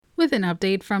With an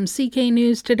update from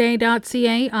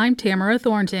cknewstoday.ca, I'm Tamara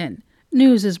Thornton.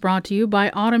 News is brought to you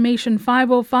by Automation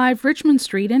 505 Richmond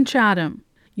Street in Chatham.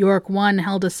 York 1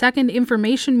 held a second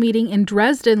information meeting in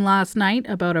Dresden last night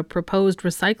about a proposed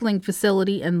recycling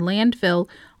facility and landfill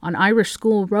on Irish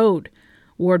School Road.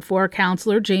 Ward 4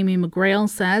 Councillor Jamie McGrail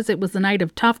says it was a night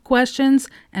of tough questions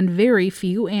and very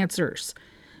few answers.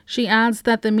 She adds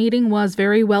that the meeting was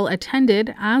very well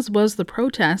attended, as was the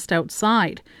protest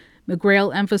outside.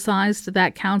 McGrail emphasized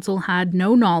that Council had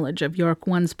no knowledge of York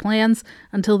 1's plans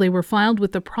until they were filed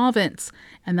with the province,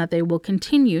 and that they will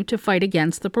continue to fight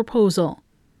against the proposal.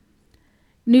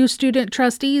 New student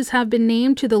trustees have been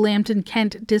named to the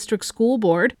Chatham-Kent District School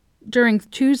Board. During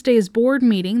Tuesday's board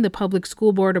meeting, the Public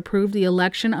School Board approved the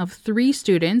election of 3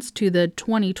 students to the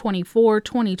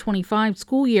 2024-2025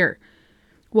 school year.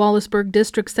 Wallaceburg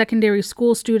District Secondary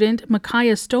School student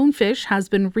Makaiyah Stonefish has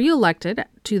been re-elected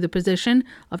to the position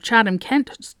of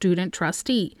Chatham-Kent Student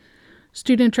Trustee.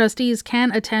 Student trustees can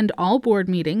attend all board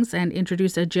meetings and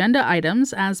introduce agenda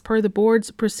items as per the board's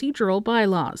procedural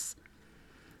bylaws.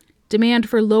 Demand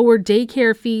for lower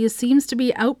daycare fees seems to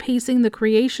be outpacing the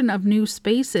creation of new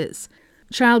spaces.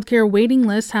 Childcare waiting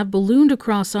lists have ballooned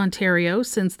across Ontario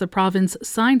since the province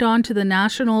signed on to the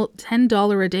national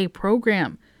 $10 a day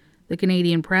program. The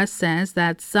Canadian Press says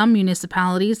that some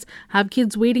municipalities have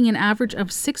kids waiting an average of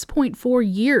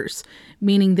 6.4 years,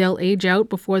 meaning they'll age out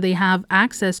before they have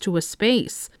access to a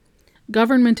space.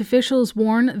 Government officials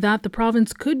warn that the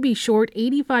province could be short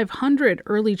 8,500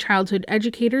 early childhood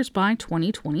educators by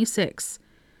 2026.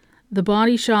 The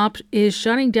Body Shop is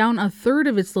shutting down a third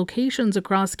of its locations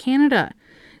across Canada.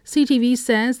 CTV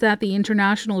says that the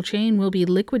international chain will be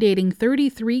liquidating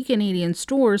 33 Canadian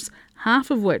stores,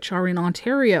 half of which are in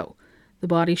Ontario. The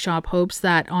Body Shop hopes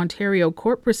that Ontario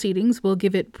court proceedings will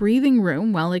give it breathing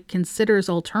room while it considers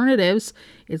alternatives.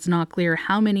 It's not clear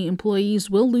how many employees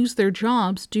will lose their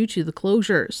jobs due to the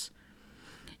closures.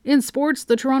 In sports,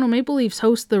 the Toronto Maple Leafs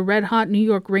host the red-hot New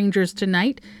York Rangers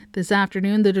tonight. This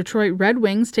afternoon, the Detroit Red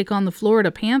Wings take on the Florida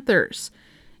Panthers.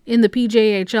 In the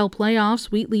PJHL playoffs,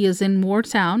 Wheatley is in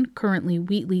Moortown. Currently,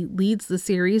 Wheatley leads the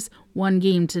series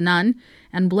 1-0,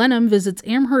 and Blenheim visits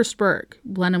Amherstburg.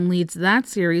 Blenheim leads that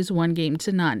series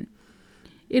 1-0.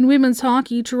 In women's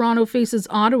hockey, Toronto faces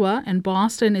Ottawa, and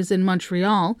Boston is in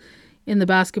Montreal. In the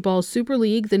Basketball Super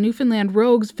League, the Newfoundland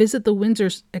Rogues visit the Windsor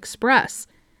Express.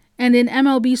 And in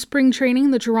MLB spring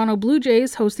training, the Toronto Blue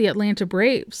Jays host the Atlanta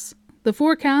Braves. The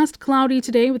forecast, cloudy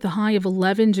today with a high of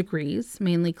 11 degrees,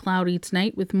 mainly cloudy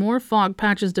tonight with more fog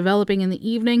patches developing in the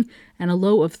evening and a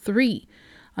low of 3.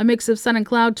 A mix of sun and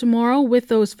cloud tomorrow with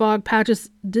those fog patches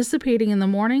dissipating in the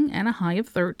morning and a high of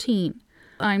 13.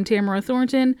 I'm Tamara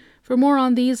Thornton. For more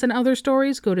on these and other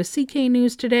stories, go to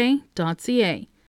cknewstoday.ca.